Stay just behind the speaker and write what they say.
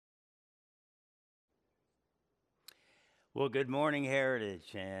Well, good morning,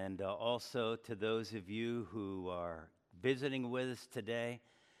 Heritage, and also to those of you who are visiting with us today.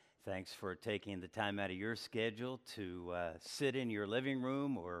 Thanks for taking the time out of your schedule to sit in your living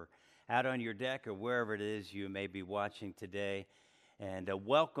room or out on your deck or wherever it is you may be watching today. And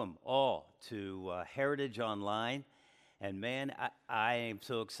welcome all to Heritage Online. And man, I am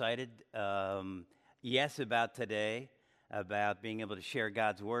so excited, yes, about today, about being able to share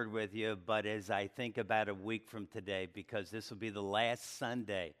God's word with you, but as I think about a week from today, because this will be the last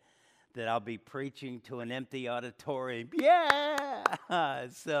Sunday that I'll be preaching to an empty auditorium. Yeah!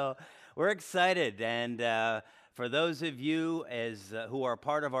 So we're excited. And for those of you who are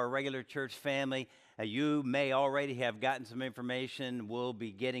part of our regular church family, you may already have gotten some information. We'll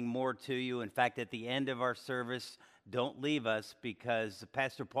be getting more to you. In fact, at the end of our service, don't leave us because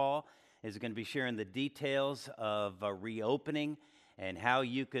Pastor Paul is going to be sharing the details of reopening and how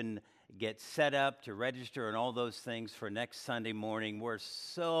you can get set up to register and all those things for next Sunday morning. We're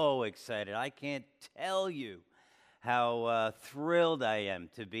so excited. I can't tell you how thrilled I am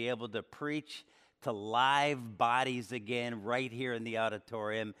to be able to preach to live bodies again right here in the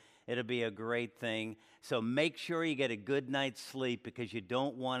auditorium. It'll be a great thing. So make sure you get a good night's sleep because you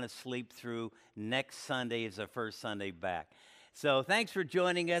don't want to sleep through next Sunday as the first Sunday back. So thanks for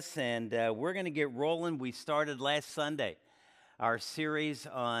joining us, and we're going to get rolling. We started last Sunday our series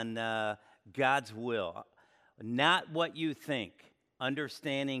on God's will, not what you think,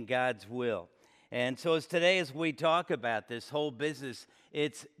 understanding God's will. And so as we talk about this whole business,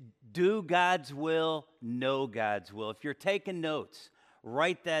 it's do God's will, know God's will. If you're taking notes,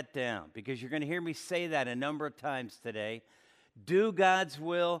 write that down because you're going to hear me say that a number of times today. Do God's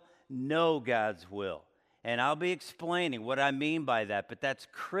will, know God's will. And I'll be explaining what I mean by that, but that's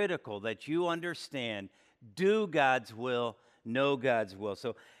critical that you understand. Do God's will, know God's will.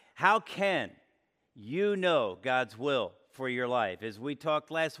 So how can you know God's will for your life? As we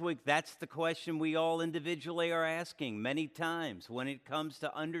talked last week, that's the question we all individually are asking many times when it comes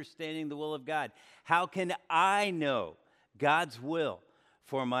to understanding the will of God. How can I know God's will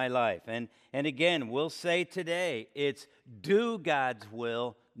for my life? And again, we'll say today, it's do God's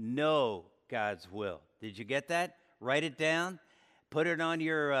will, know God's will. Did you get that? Write it down. Put it on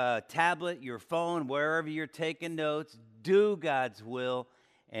your tablet, your phone, wherever you're taking notes. Do God's will,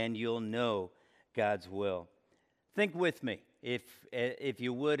 and you'll know God's will. Think with me, if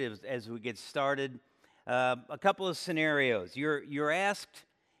you would, as we get started. A couple of scenarios. You're asked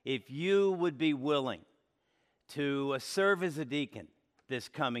if you would be willing to serve as a deacon this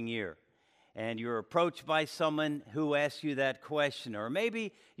coming year. And you're approached by someone who asks you that question. Or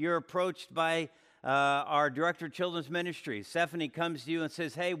maybe you're approached by our director of children's ministry. Stephanie comes to you and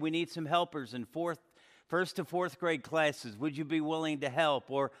says, hey, we need some helpers in first to fourth grade classes. Would you be willing to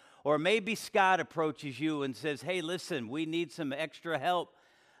help? Or maybe Scott approaches you and says, hey, listen, we need some extra help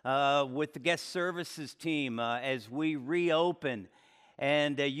with the guest services team as we reopen.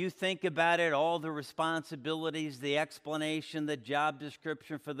 And you think about it, all the responsibilities, the explanation, the job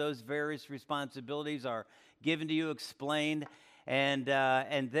description for those various responsibilities are given to you, explained. And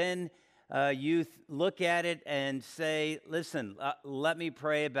then you look at it and say, listen, let me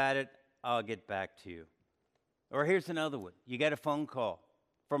pray about it. I'll get back to you. Or here's another one. You get a phone call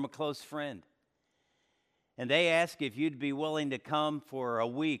from a close friend. And they ask if you'd be willing to come for a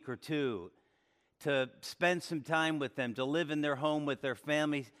week or two to spend some time with them, to live in their home with their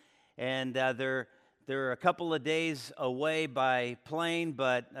families. And they're a couple of days away by plane,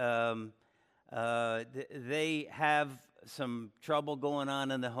 but they have some trouble going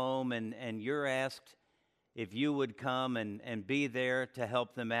on in the home, and you're asked if you would come and be there to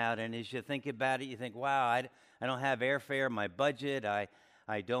help them out. And as you think about it, you think, wow, I don't have airfare, my budget, I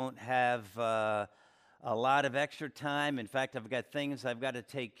don't have a lot of extra time. In fact, I've got things I've got to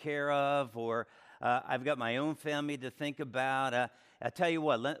take care of, or I've got my own family to think about. I tell you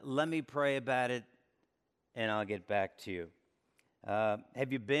what, let me pray about it, and I'll get back to you.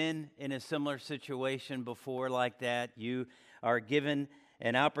 Have you been in a similar situation before like that? You are given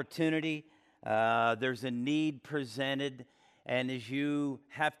an opportunity. There's a need presented, and as you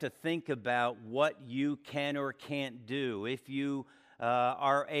have to think about what you can or can't do, if you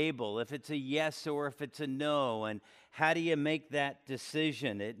are able, if it's a yes or if it's a no, and how do you make that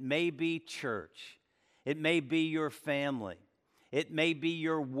decision? It may be church. It may be your family. It may be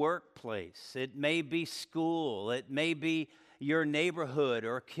your workplace. It may be school. It may be your neighborhood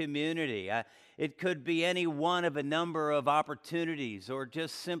or community. It could be any one of a number of opportunities or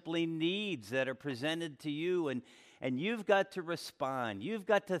just simply needs that are presented to you, and you've got to respond. You've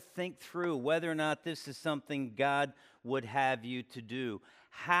got to think through whether or not this is something God would have you to do.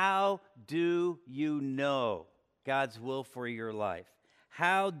 How do you know God's will for your life?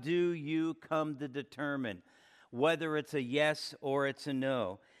 How do you come to determine whether it's a yes or it's a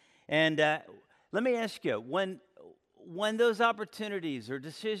no? And let me ask you, when those opportunities or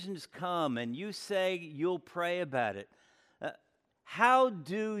decisions come and you say you'll pray about it, how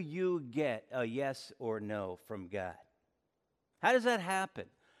do you get a yes or no from God? How does that happen?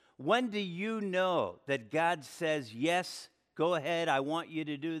 When do you know that God says, yes, go ahead, I want you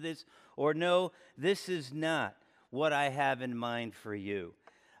to do this, or no, this is not what I have in mind for you?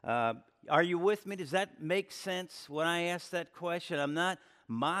 Are you with me? Does that make sense when I ask that question? I'm not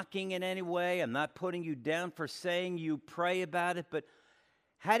mocking in any way. I'm not putting you down for saying you pray about it, but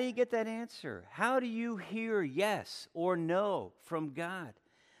how do you get that answer? How do you hear yes or no from God?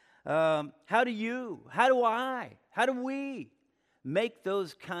 How do we make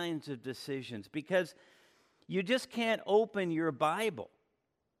those kinds of decisions? Because you just can't open your Bible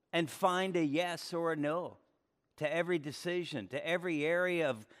and find a yes or a no to every decision, to every area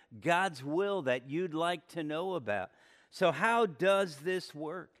of God's will that you'd like to know about. So how does this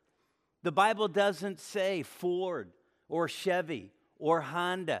work? The Bible doesn't say Ford or Chevy or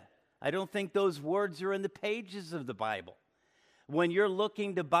Honda. I don't think those words are in the pages of the Bible. When you're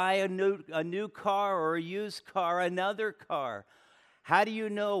looking to buy a new car or a used car, another car, how do you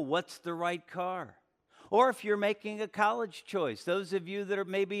know what's the right car? Or if you're making a college choice, those of you that are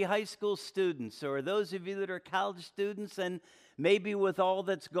maybe high school students, or those of you that are college students, and maybe with all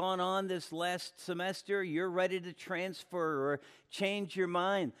that's gone on this last semester, you're ready to transfer or change your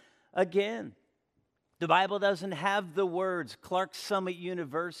mind. Again, the Bible doesn't have the words Clark Summit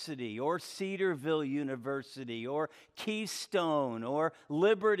University or Cedarville University or Keystone or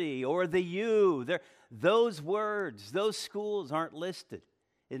Liberty or the U. Those words, those schools aren't listed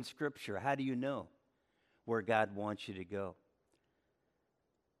in Scripture. How do you know where God wants you to go?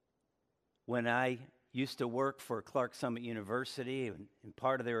 When I used to work for Clark Summit University and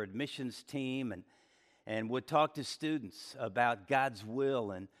part of their admissions team and would talk to students about God's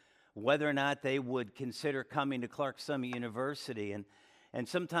will and whether or not they would consider coming to Clark Summit University. And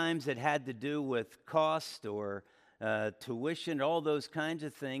sometimes it had to do with cost or tuition, all those kinds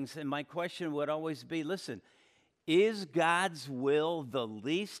of things. And my question would always be, listen, is God's will the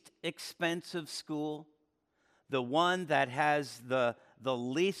least expensive school? The one that has the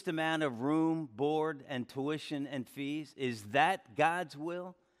least amount of room, board, and tuition and fees? Is that God's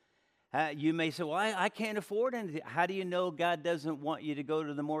will? You may say, well, I can't afford anything. How do you know God doesn't want you to go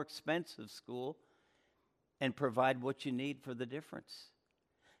to the more expensive school and provide what you need for the difference?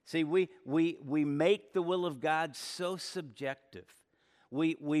 See, we make the will of God so subjective.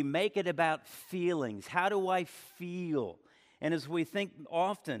 We make it about feelings. How do I feel? And as we think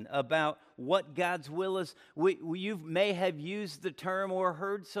often about what God's will is, you may have used the term or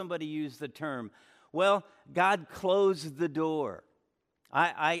heard somebody use the term, well, God closed the door.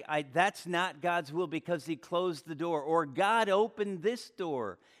 That's not God's will because he closed the door. Or God opened this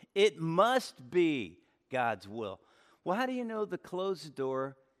door. It must be God's will. Well, how do you know the closed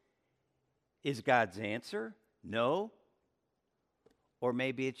door is God's answer? No. Or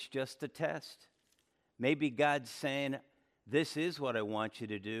maybe it's just a test. Maybe God's saying, this is what I want you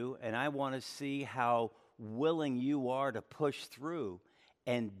to do, and I want to see how willing you are to push through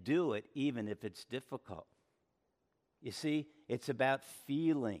and do it even if it's difficult. You see, it's about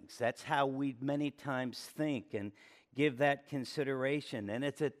feelings. That's how we many times think and give that consideration. And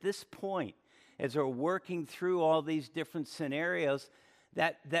it's at this point, as we're working through all these different scenarios,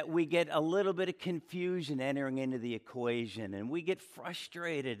 that we get a little bit of confusion entering into the equation, and we get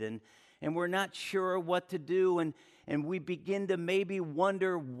frustrated, and we're not sure what to do, and we begin to maybe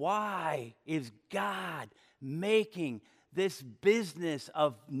wonder, why is God making this business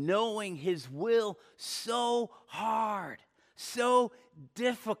of knowing his will so hard, so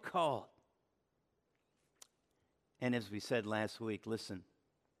difficult? And as we said last week, listen,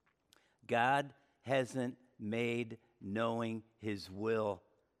 God hasn't made knowing his will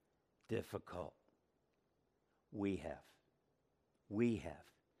difficult. We have.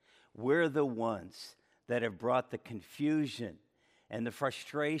 We're the ones that have brought the confusion and the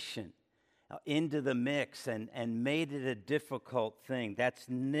frustration into the mix and made it a difficult thing. That's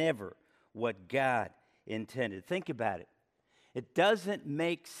never what God intended. Think about it. It doesn't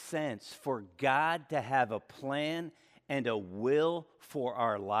make sense for God to have a plan and a will for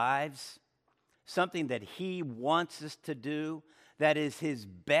our lives, something that he wants us to do, that is his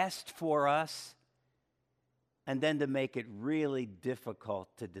best for us, and then to make it really difficult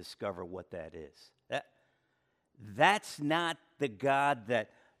to discover what that is. That's not the God that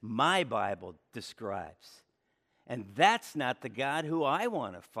my Bible describes. And that's not the God who I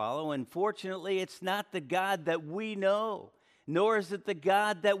want to follow. And fortunately, it's not the God that we know, nor is it the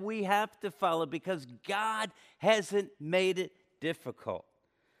God that we have to follow, because God hasn't made it difficult.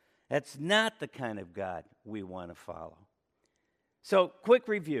 That's not the kind of God we want to follow. So, quick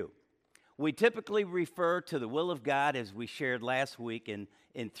review. We typically refer to the will of God, as we shared last week,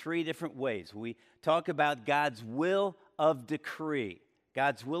 in three different ways. We talk about God's will of decree.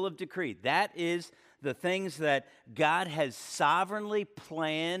 God's will of decree. That is the things that God has sovereignly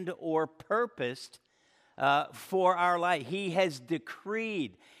planned or purposed for our life. He has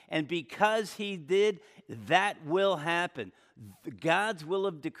decreed, and because He did, that will happen. God's will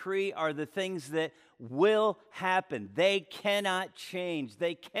of decree are the things that will happen. They cannot change.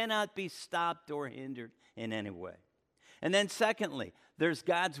 They cannot be stopped or hindered in any way. And then secondly, there's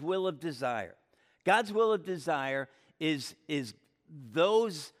God's will of desire. God's will of desire is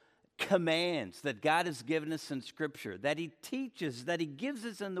those commands that God has given us in Scripture, that He teaches, that He gives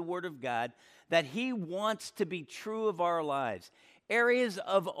us in the Word of God, that He wants to be true of our lives. Areas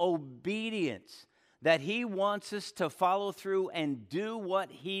of obedience that He wants us to follow through and do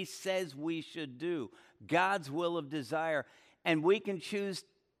what He says we should do. God's will of desire. And we can choose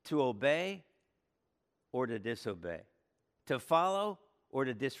to obey or to disobey, to follow or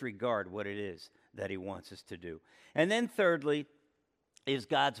to disregard what it is that He wants us to do. And then thirdly is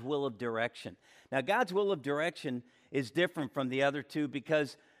God's will of direction. Now, God's will of direction is different from the other two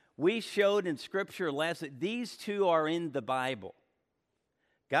because we showed in Scripture last week, these two are in the Bible.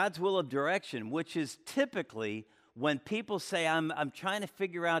 God's will of direction, which is typically when people say, I'm trying to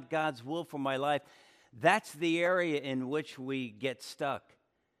figure out God's will for my life, that's the area in which we get stuck.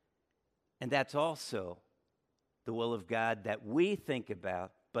 And that's also the will of God that we think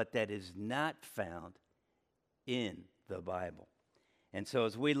about, but that is not found in the Bible. And so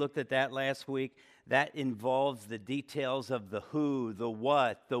as we looked at that last week, that involves the details of the who, the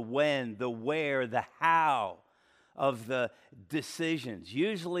what, the when, the where, the how of the decisions.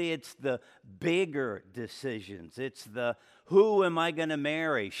 Usually it's the bigger decisions. It's the who am I going to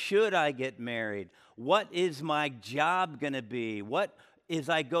marry? Should I get married? What is my job going to be? What is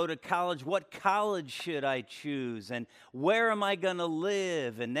I go to college? What college should I choose? And where am I going to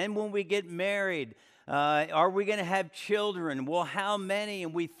live? And then when we get married, are we going to have children? Well, how many?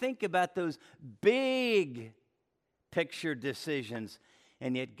 And we think about those big picture decisions.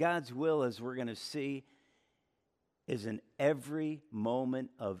 And yet God's will, as we're going to see, is an every moment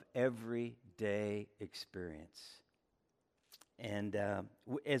of everyday experience. And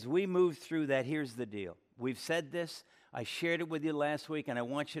as we move through that, here's the deal. We've said this. I shared it with you last week, and I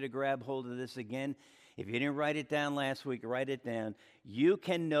want you to grab hold of this again. If you didn't write it down last week, write it down. You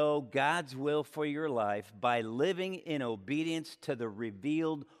can know God's will for your life by living in obedience to the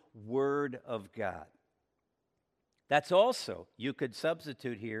revealed Word of God. That's also, you could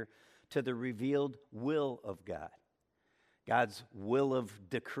substitute here, to the revealed will of God. God's will of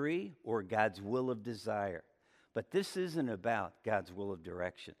decree or God's will of desire. But this isn't about God's will of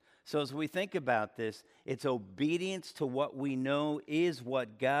direction. So as we think about this, it's obedience to what we know is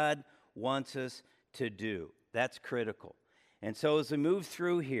what God wants us to do. That's critical. And so as we move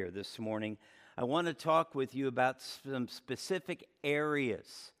through here this morning, I want to talk with you about some specific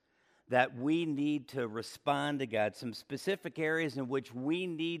areas that we need to respond to God, some specific areas in which we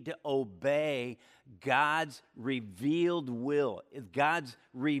need to obey God's revealed will, God's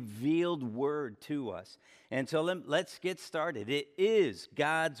revealed word to us. And so let's get started. It is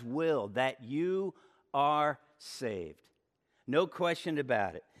God's will that you are saved. No question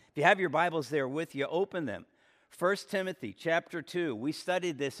about it. If you have your Bibles there with you, open them. 1 Timothy chapter 2. We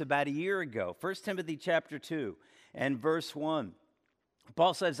studied this about a year ago. 1 Timothy chapter 2 and verse 1.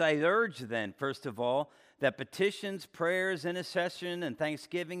 Paul says, I urge then, first of all, that petitions, prayers, intercession, and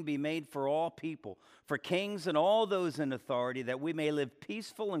thanksgiving be made for all people, for kings and all those in authority, that we may live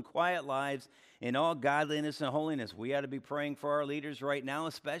peaceful and quiet lives in all godliness and holiness. We ought to be praying for our leaders right now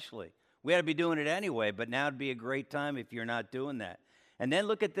especially. We ought to be doing it anyway, but now would be a great time if you're not doing that. And then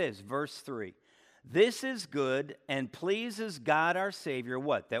look at this, verse 3. This is good and pleases God our Savior,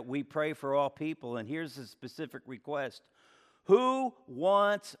 what? That we pray for all people. And here's the specific request. Who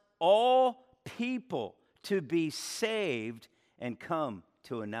wants all people to be saved and come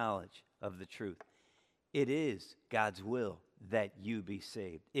to a knowledge of the truth? It is God's will that you be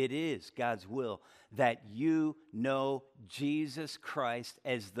saved. It is God's will that you know Jesus Christ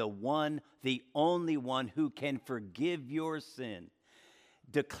as the one, the only one who can forgive your sin,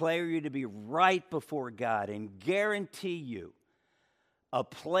 declare you to be right before God, and guarantee you a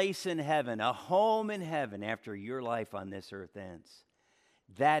place in heaven, a home in heaven after your life on this earth ends.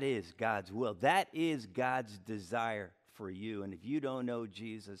 That is God's will. That is God's desire for you. And if you don't know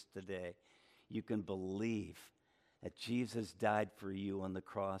Jesus today, you can believe that Jesus died for you on the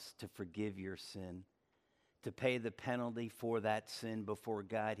cross to forgive your sin, to pay the penalty for that sin before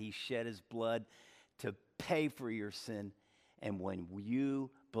God. He shed his blood to pay for your sin. And when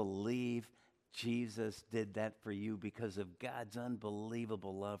you believe Jesus did that for you because of God's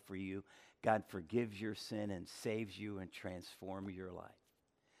unbelievable love for you, God forgives your sin and saves you and transforms your life.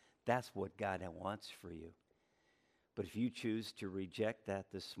 That's what God wants for you. But if you choose to reject that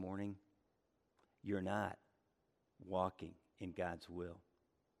this morning, you're not walking in God's will.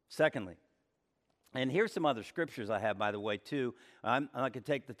 Secondly, and here's some other scriptures I have, by the way, too. I'm not going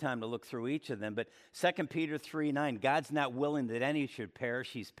to take the time to look through each of them, but 2 Peter 3:9, God's not willing that any should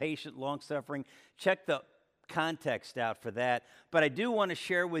perish. He's patient, long-suffering. Check the context out for that. But I do want to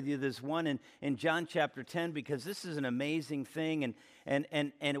share with you this one in John chapter 10, because this is an amazing thing, and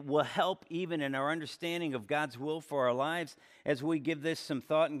it will help even in our understanding of God's will for our lives as we give this some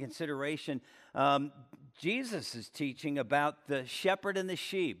thought and consideration. Jesus is teaching about the shepherd and the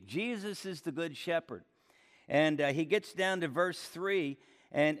sheep. Jesus is the good shepherd. And he gets down to verse 3,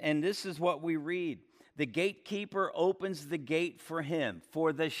 and this is what we read. The gatekeeper opens the gate for him,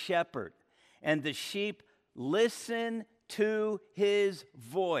 for the shepherd, and the sheep listen to his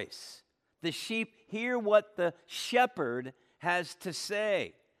voice. The sheep hear what the shepherd has to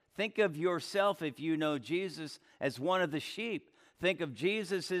say. Think of yourself, if you know Jesus, as one of the sheep. Think of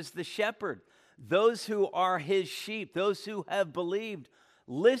Jesus as the shepherd. Those who are his sheep, those who have believed,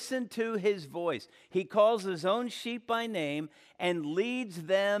 listen to his voice. He calls his own sheep by name and leads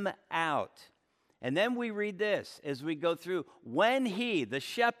them out. And then we read this as we go through. When he, the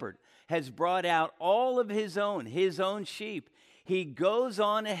shepherd, has brought out all of his own sheep, he goes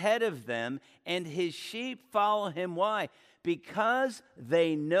on ahead of them, and his sheep follow him. Why? Because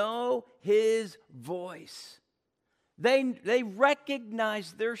they know his voice. They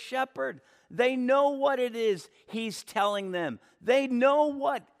recognize their shepherd. They know what it is he's telling them. They know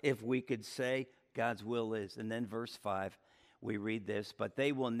what, if we could say, God's will is. And then verse 5, we read this, but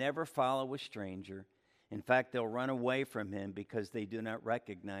they will never follow a stranger. In fact, they'll run away from him because they do not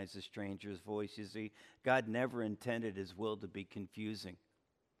recognize the stranger's voice. You see, God never intended his will to be confusing.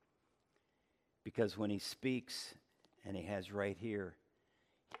 Because when he speaks, and he has right here,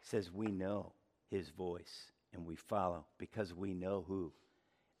 he says we know his voice and we follow because we know who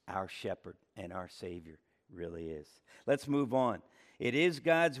our shepherd and our Savior really is. Let's move on. It is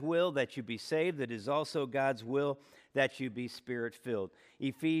God's will that you be saved. It is also God's will that you be Spirit-filled.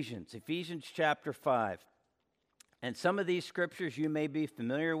 Ephesians chapter 5. And some of these scriptures you may be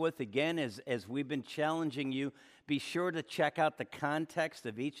familiar with. Again, as we've been challenging you, be sure to check out the context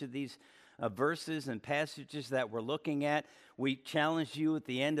of each of these verses and passages that we're looking at. We challenged you at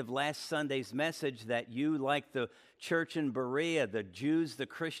the end of last Sunday's message that you, like the church in Berea, the Jews, the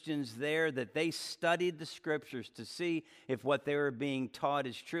Christians there, that they studied the scriptures to see if what they were being taught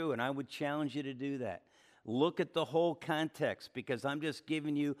is true. And I would challenge you to do that. Look at the whole context, because I'm just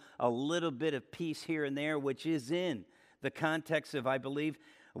giving you a little bit of piece here and there, which is in the context of, I believe,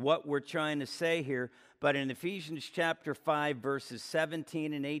 what we're trying to say here. But in Ephesians chapter 5, verses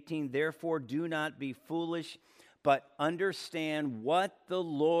 17 and 18, therefore do not be foolish, but understand what the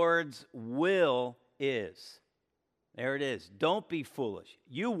Lord's will is. There it is. Don't be foolish.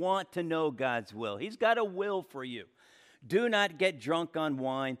 You want to know God's will. He's got a will for you. Do not get drunk on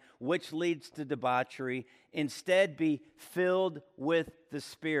wine, which leads to debauchery. Instead, be filled with the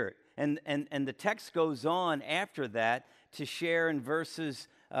Spirit. And the text goes on after that to share in verses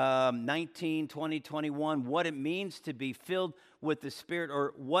 19, 20, 21 what it means to be filled with the Spirit,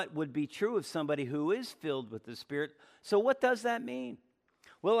 or what would be true of somebody who is filled with the Spirit. So what does that mean?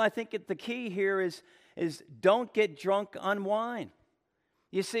 Well, I think the key here is don't get drunk on wine.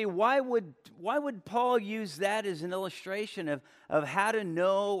 You see, why would Paul use that as an illustration of how to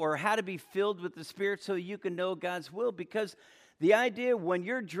know or how to be filled with the Spirit so you can know God's will? Because the idea, when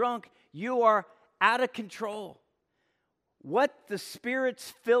you're drunk, you are out of control. What the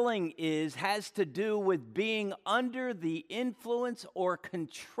Spirit's filling has to do with being under the influence or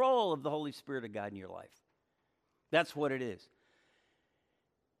control of the Holy Spirit of God in your life. That's what it is.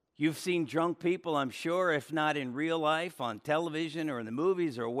 You've seen drunk people, I'm sure, if not in real life, on television or in the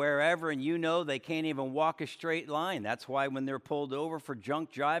movies or wherever, and you know they can't even walk a straight line. That's why when they're pulled over for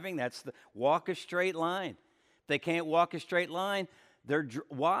drunk driving, that's the walk a straight line. If they can't walk a straight line,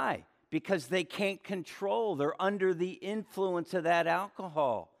 why? Because they can't control. They're under the influence of that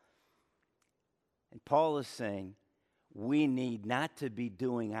alcohol. And Paul is saying, we need not to be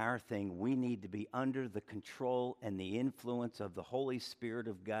doing our thing. We need to be under the control and the influence of the Holy Spirit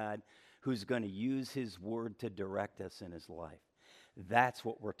of God, who's going to use his word to direct us in his life. That's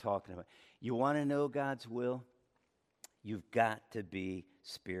what we're talking about. You want to know God's will? You've got to be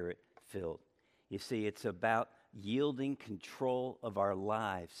Spirit-filled. You see, it's about yielding control of our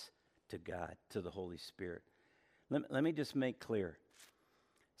lives to God, to the Holy Spirit. Let me just make clear.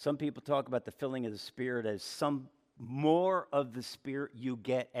 Some people talk about the filling of the Spirit as some more of the Spirit you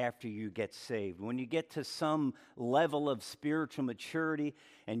get after you get saved. When you get to some level of spiritual maturity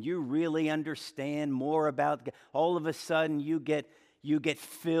and you really understand more about God, all of a sudden you get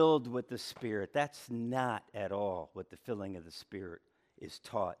filled with the Spirit. That's not at all what the filling of the Spirit is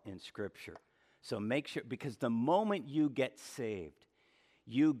taught in Scripture. So make sure, because the moment you get saved,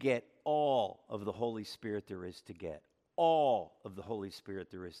 you get all of the Holy Spirit there is to get. All of the Holy Spirit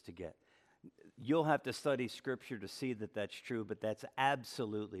there is to get. You'll have to study Scripture to see that that's true, but that's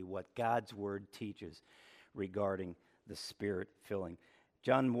absolutely what God's Word teaches regarding the Spirit filling.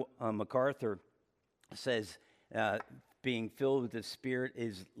 John MacArthur says being filled with the Spirit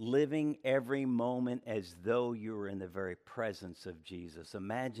is living every moment as though you were in the very presence of Jesus.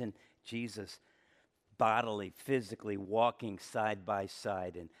 Imagine Jesus bodily, physically walking side by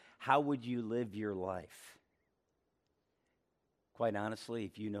side, and how would you live your life? Quite honestly,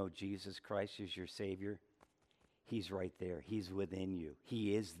 if you know Jesus Christ is your Savior, he's right there. He's within you.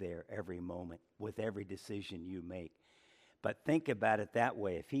 He is there every moment with every decision you make. But think about it that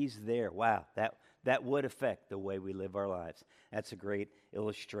way. If he's there, wow, that would affect the way we live our lives. That's a great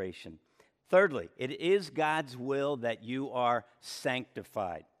illustration. Thirdly, it is God's will that you are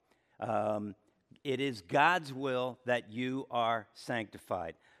sanctified. It is God's will that you are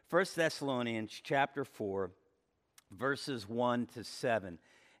sanctified. 1 Thessalonians chapter 4, verses 1 to 7.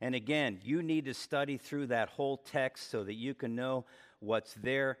 And again, you need to study through that whole text so that you can know what's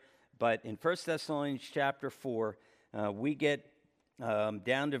there. But in 1 Thessalonians chapter 4, we get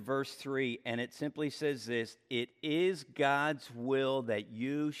down to verse 3, and it simply says this: it is God's will that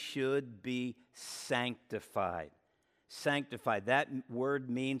you should be sanctified. Sanctified. That word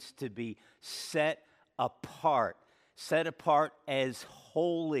means to be set apart as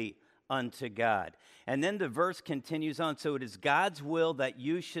holy unto God. And then the verse continues on. So it is God's will that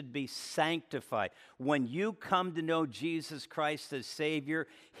you should be sanctified. When you come to know Jesus Christ as Savior,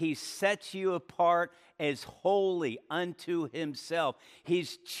 he sets you apart as holy unto himself.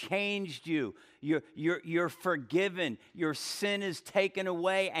 He's changed you. You're forgiven. Your sin is taken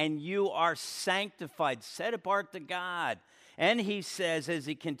away, and you are sanctified, set apart to God. And he says, as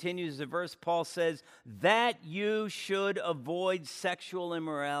he continues the verse, Paul says, that you should avoid sexual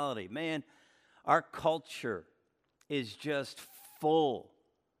immorality. Man, our culture is just full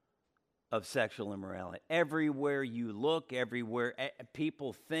of sexual immorality. Everywhere you look, everywhere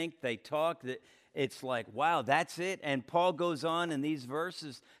people think, they talk, that it's like, wow, that's it. And Paul goes on in these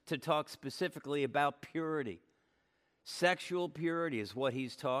verses to talk specifically about purity. Sexual purity is what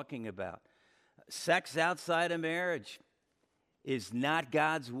he's talking about. Sex outside of marriage is not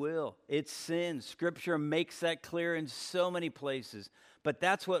God's will. It's sin. Scripture makes that clear in so many places. But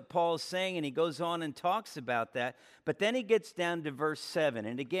that's what Paul is saying, and he goes on and talks about that. But then he gets down to verse 7.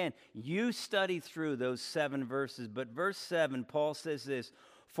 And again, you study through those 7 verses. But verse 7, Paul says this: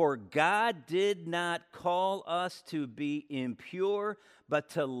 for God did not call us to be impure, but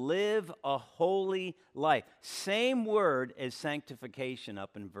to live a holy life. Same word as sanctification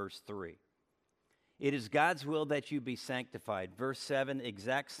up in verse 3. It is God's will that you be sanctified. Verse 7,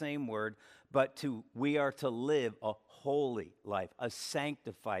 exact same word, but we are to live a holy life, a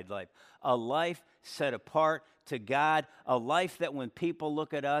sanctified life, a life set apart to God, a life that when people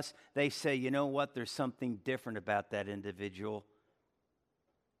look at us, they say, you know what, there's something different about that individual.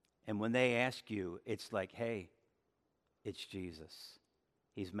 And when they ask you, it's like, hey, it's Jesus.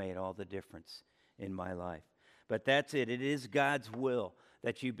 He's made all the difference in my life. But that's it. It is God's will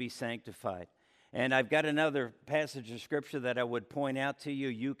that you be sanctified. And I've got another passage of Scripture that I would point out to you.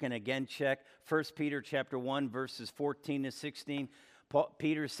 You can again check 1 Peter chapter 1, verses 14 to 16.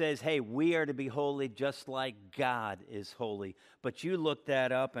 Peter says, hey, we are to be holy just like God is holy. But you look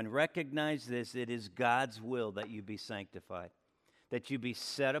that up and recognize this. It is God's will that you be sanctified, that you be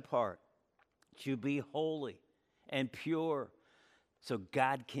set apart, that you be holy and pure, so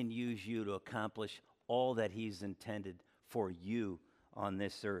God can use you to accomplish all that he's intended for you on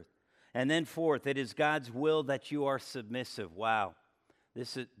this earth. And then fourth, it is God's will that you are submissive. Wow,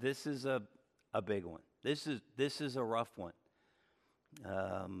 this is a big one. This is a rough one.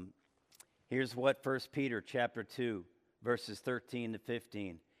 Here's what 1 Peter chapter 2, verses 13 to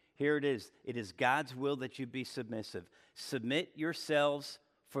 15. Here it is. It is God's will that you be submissive. Submit yourselves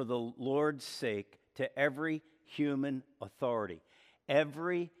for the Lord's sake to every human authority.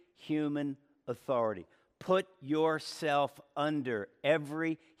 Every human authority. Put yourself under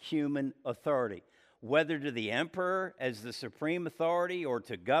every human authority, whether to the emperor as the supreme authority or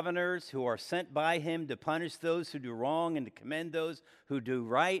to governors who are sent by him to punish those who do wrong and to commend those who do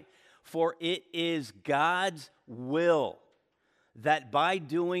right. For it is God's will that by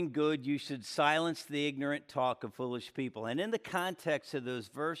doing good you should silence the ignorant talk of foolish people. And in the context of those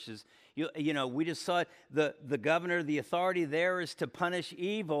verses, you know, we just saw it, the governor, the authority there is to punish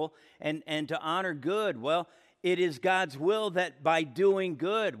evil and to honor good. Well, it is God's will that by doing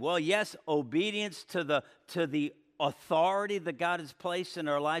good, well, yes, obedience to the authority that God has placed in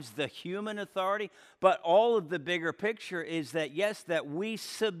our lives, the human authority, but all of the bigger picture is that, yes, that we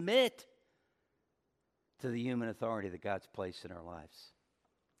submit to the human authority that God's placed in our lives.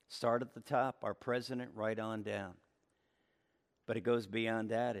 Start at the top, our president, right on down. But it goes beyond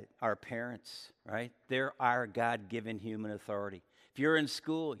that. Our parents, right? They're our God-given human authority. If you're in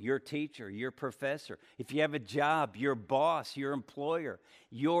school, your teacher, your professor. If you have a job, your boss, your employer,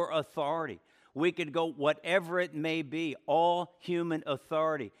 your authority. We could go whatever it may be, all human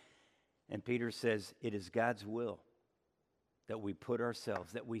authority. And Peter says it is God's will that we put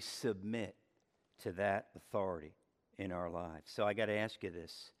ourselves, that we submit to that authority in our lives. So I got to ask you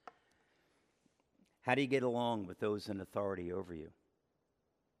this. How do you get along with those in authority over you?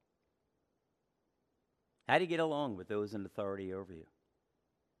 How do you get along with those in authority over you?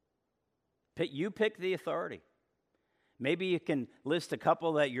 You pick the authority. Maybe you can list a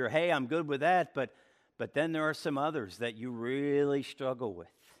couple that you're, hey, I'm good with that, but then there are some others that you really struggle with.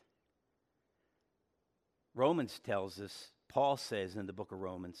 Romans tells us, Paul says in the book of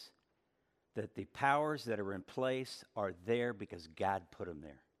Romans, that the powers that are in place are there because God put them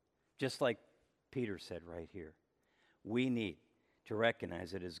there. Just like Peter said right here. We need to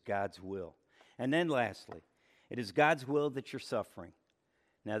recognize it as God's will. And then lastly, it is God's will that you're suffering.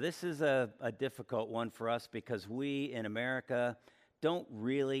 Now, this is a difficult one for us because we in America don't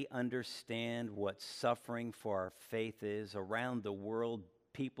really understand what suffering for our faith is. Around the world,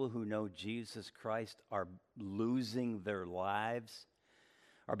 people who know Jesus Christ are losing their lives,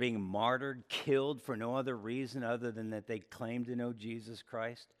 are being martyred, killed for no other reason other than that they claim to know Jesus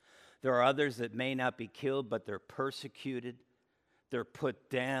Christ. There are others that may not be killed, but they're persecuted. They're put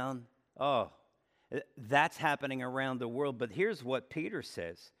down. Oh, that's happening around the world. But here's what Peter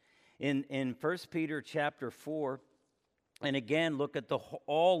says. In 1 Peter chapter 4, and again, look at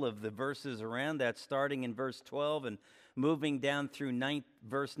all of the verses around that, starting in verse 12 and moving down through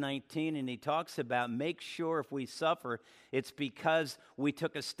verse 19. And he talks about make sure if we suffer, it's because we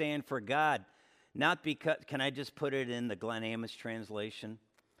took a stand for God. Not because, can I just put it in the Glenn Amos translation?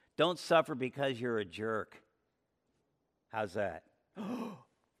 Don't suffer because you're a jerk. How's that?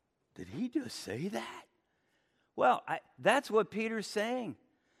 Did he just say that? Well, that's what Peter's saying.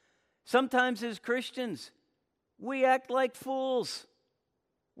 Sometimes as Christians, we act like fools.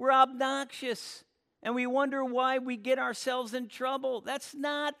 We're obnoxious. And we wonder why we get ourselves in trouble. That's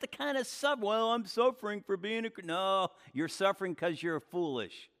not the kind of suffering. Well, I'm suffering for being a... No, you're suffering because you're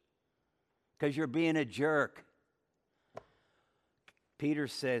foolish. Because you're being a jerk. Peter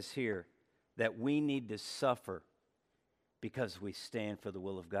says here that we need to suffer because we stand for the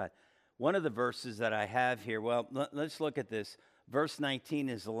will of God. One of the verses that I have here, well, let's look at this. Verse 19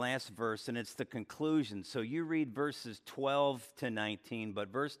 is the last verse, and it's the conclusion. So you read verses 12 to 19, but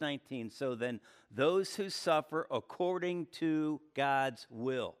verse 19, so then those who suffer according to God's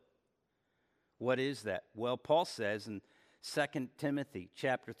will. What is that? Well, Paul says in 2 Timothy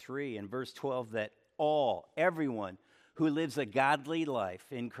chapter 3 and verse 12 that everyone who lives a godly life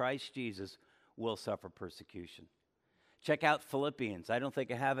in Christ Jesus will suffer persecution. Check out Philippians. I don't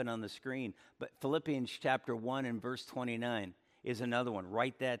think I have it on the screen, but Philippians chapter 1 and verse 29 is another one.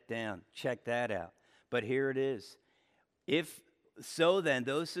 Write that down. Check that out. But here it is. So then,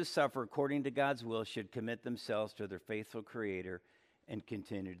 those who suffer according to God's will should commit themselves to their faithful Creator and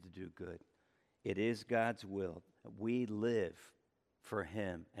continue to do good. It is God's will that we live for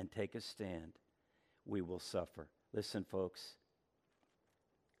Him and take a stand. We will suffer. Listen, folks.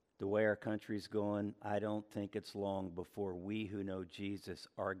 The way our country's going, I don't think it's long before we who know Jesus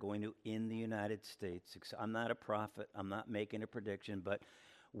are going to, in the United States, I'm not a prophet, I'm not making a prediction, but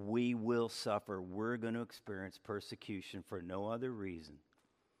we will suffer. We're going to experience persecution for no other reason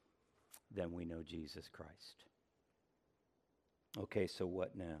than we know Jesus Christ. Okay, so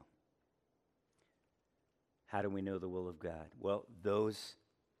what now? How do we know the will of God? Well, those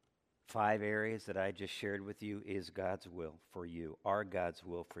 5 areas that I just shared with you is God's will for you, are God's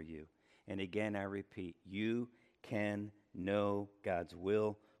will for you. And again, I repeat, you can know God's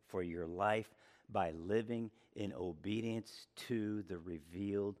will for your life by living in obedience to the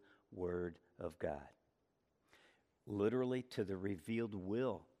revealed Word of God. Literally, to the revealed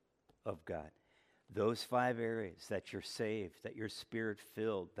will of God. Those 5 areas, that you're saved, that you're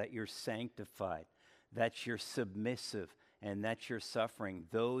Spirit-filled, that you're sanctified, that you're submissive, and that you're suffering,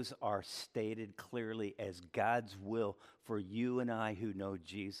 those are stated clearly as God's will for you and I who know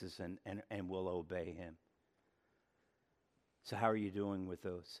Jesus and will obey Him. So how are you doing with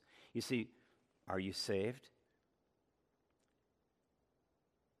those? You see, are you saved?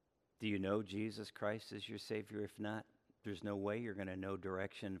 Do you know Jesus Christ as your Savior? If not, there's no way you're going to know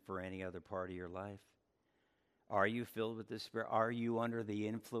direction for any other part of your life. Are you filled with the Spirit? Are you under the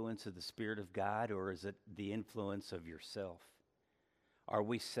influence of the Spirit of God, or is it the influence of yourself? Are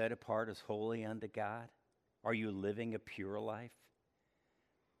we set apart as holy unto God? Are you living a pure life?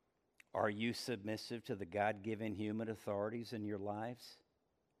 Are you submissive to the God-given human authorities in your lives?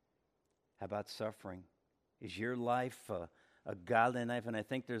 How about suffering? Is your life a godly life? And I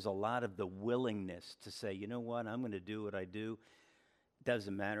think there's a lot of the willingness to say, you know what, I'm going to do what I do.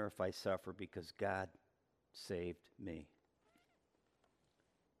 Doesn't matter if I suffer because God saved me.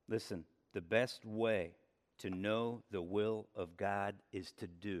 Listen, the best way to know the will of God is to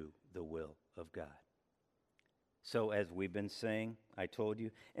do the will of God. So as we've been saying, I told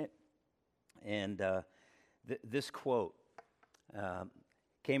you, this quote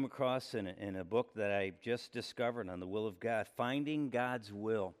came across in a book that I just discovered on the will of God. Finding God's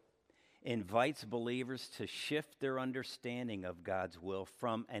will invites believers to shift their understanding of God's will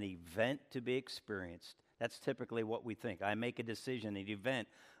from an event to be experienced. That's typically what we think. I make a decision, an event.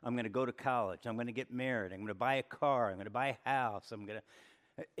 I'm going to go to college. I'm going to get married. I'm going to buy a car. I'm going to buy a house.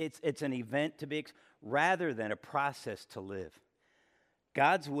 It's an event to be, rather than a process to live.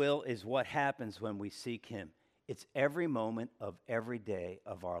 God's will is what happens when we seek Him. It's every moment of every day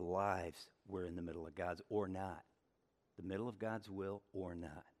of our lives we're in the middle of God's, or not. The middle of God's will or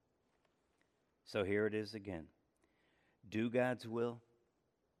not. So here it is again. Do God's will.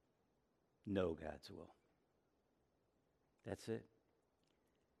 Know God's will. That's it.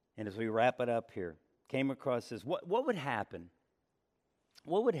 And as we wrap it up here, came across this, what would happen?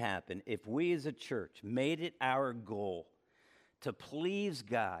 What would happen if we as a church made it our goal to please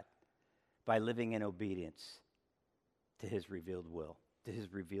God by living in obedience to His revealed will, to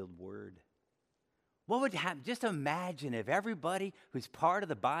His revealed word? What would happen? Just imagine if everybody who's part of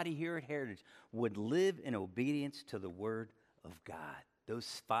the body here at Heritage would live in obedience to the word of God.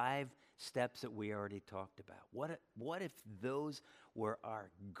 Those 5 steps that we already talked about. What if those were our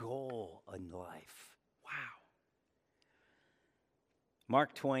goal in life? Wow.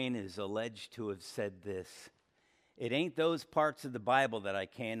 Mark Twain is alleged to have said this: "It ain't those parts of the Bible that I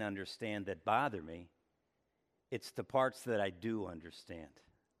can't understand that bother me. It's the parts that I do understand."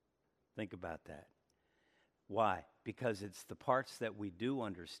 Think about that. Why? Because it's the parts that we do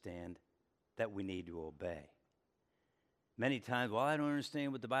understand that we need to obey. Many times, well, I don't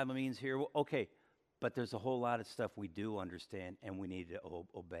understand what the Bible means here. Well, okay, but there's a whole lot of stuff we do understand, and we need to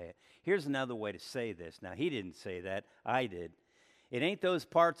obey it. Here's another way to say this. Now, he didn't say that. I did. It ain't those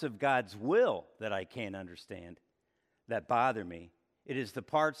parts of God's will that I can't understand that bother me. It is the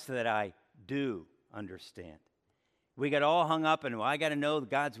parts that I do understand. We got all hung up in, well, I got to know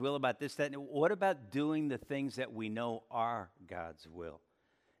God's will about this, that. And what about doing the things that we know are God's will?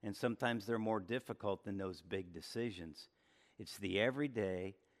 And sometimes they're more difficult than those big decisions. It's the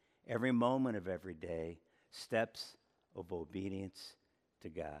everyday, every moment of every day, steps of obedience to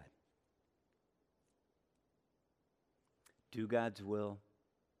God. Do God's will,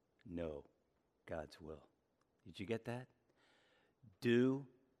 know God's will. Did you get that? Do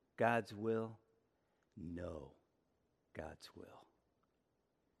God's will, know God's will.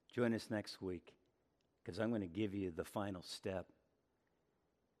 Join us next week, because I'm going to give you the final step.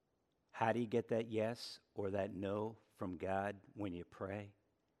 How do you get that yes or that no from God when you pray?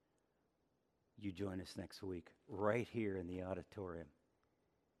 You join us next week, right here in the auditorium,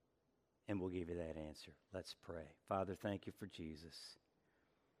 and we'll give you that answer. Let's pray. Father, thank you for Jesus.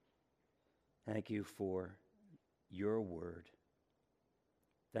 Thank you for your word.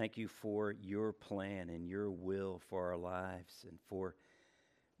 Thank you for your plan and your will for our lives, and for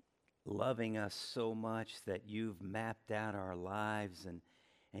loving us so much that you've mapped out our lives, and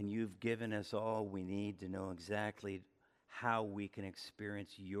you've given us all we need to know exactly how we can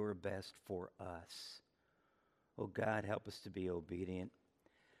experience your best for us. Oh God, help us to be obedient.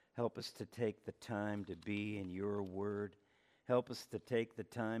 Help us to take the time to be in your word. Help us to take the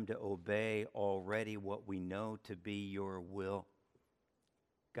time to obey already what we know to be your will.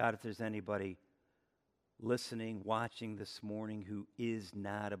 God, if there's anybody listening, watching this morning who is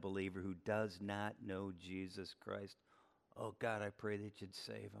not a believer, who does not know Jesus Christ, oh God, I pray that you'd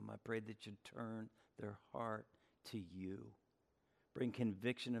save them. I pray that you'd turn their heart to you. Bring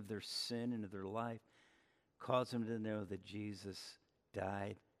conviction of their sin into their life. Cause them to know that Jesus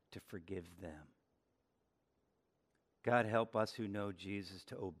died to forgive them. God, help us who know Jesus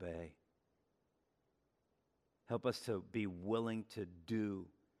to obey. Help us to be willing to do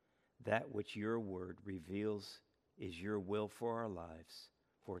that which your word reveals is your will for our lives.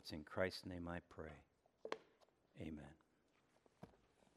 For it's in Christ's name I pray. Amen.